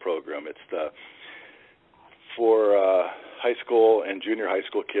the ACE program. It's for high school and junior high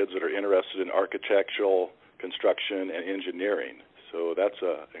school kids that are interested in architectural, construction, and engineering. So that's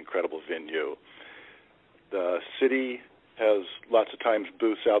an incredible venue. The city has lots of times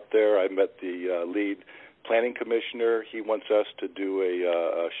booths out there. I met the lead planning commissioner. He wants us to do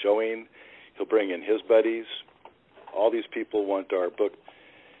a showing. He'll bring in his buddies. All these people want our book.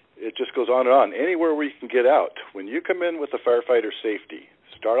 It just goes on and on. Anywhere where you can get out. When you come in with the firefighter safety,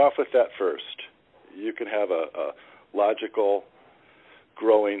 start off with that first. You can have a logical,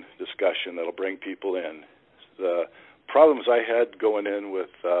 growing discussion that'll bring people in. The problems I had going in with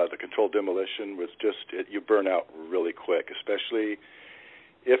the controlled demolition was just you burn out really quick, especially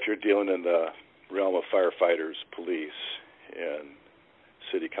if you're dealing in the realm of firefighters, police, and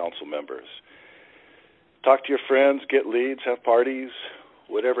city council members. Talk to your friends, get leads, have parties,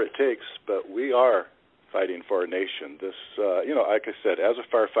 whatever it takes, but we are fighting for our nation. This, like I said, as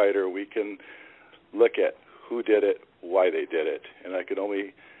a firefighter, we can look at who did it, why they did it, and I could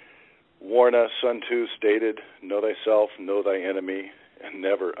only warn us, Sun Tzu stated, know thyself, know thy enemy, and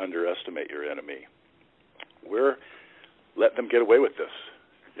never underestimate your enemy. We're letting them get away with this.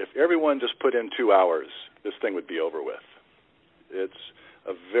 If everyone just put in 2 hours, this thing would be over with. It's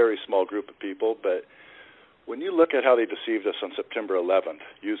a very small group of people, but when you look at how they deceived us on September 11th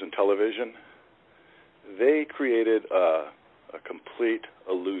using television, they created a complete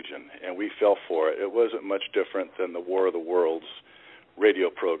illusion, and we fell for it. It wasn't much different than the War of the Worlds radio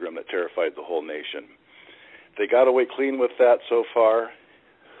program that terrified the whole nation. They got away clean with that so far.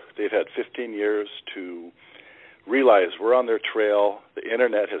 They've had 15 years to realize we're on their trail. The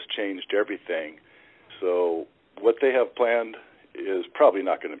internet has changed everything. So what they have planned is probably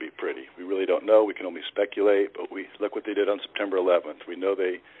not going to be pretty. We really don't know. We can only speculate, but look what they did on September 11th. We know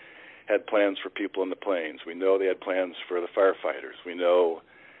they had plans for people in the planes. We know they had plans for the firefighters. We know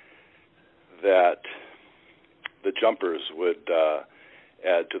that the jumpers would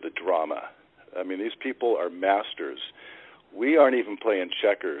add to the drama. I mean, these people are masters. We aren't even playing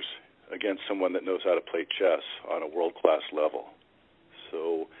checkers against someone that knows how to play chess on a world-class level.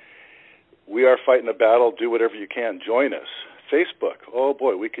 So we are fighting a battle. Do whatever you can. Join us. Facebook. Oh,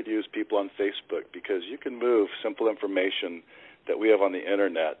 boy, we could use people on Facebook because you can move simple information that we have on the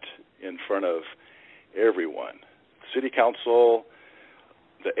Internet in front of everyone. City Council,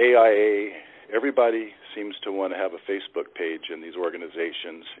 the AIA, everybody seems to want to have a Facebook page in these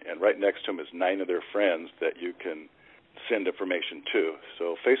organizations, and right next to them is 9 of their friends that you can send information to.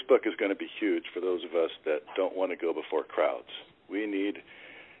 So Facebook is going to be huge for those of us that don't want to go before crowds. We need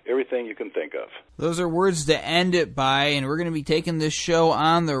everything you can think of. Those are words to end it by, and we're going to be taking this show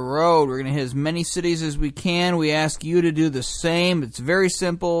on the road. We're going to hit as many cities as we can. We ask you to do the same. It's very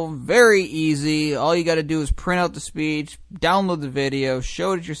simple, very easy. All you got to do is print out the speech, download the video,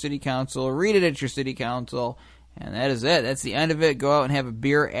 show it at your city council, read it at your city council, and that is it. That's the end of it. Go out and have a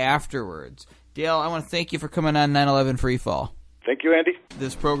beer afterwards. Dale, I want to thank you for coming on 9/11 Freefall. Thank you, Andy.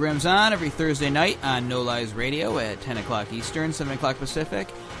 This program's on every Thursday night on No Lies Radio at 10 o'clock Eastern, 7 o'clock Pacific.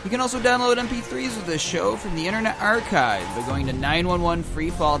 You can also download MP3s of this show from the Internet Archive by going to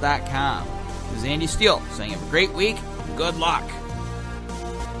 911freefall.com. This is Andy Steele saying have a great week. Good luck.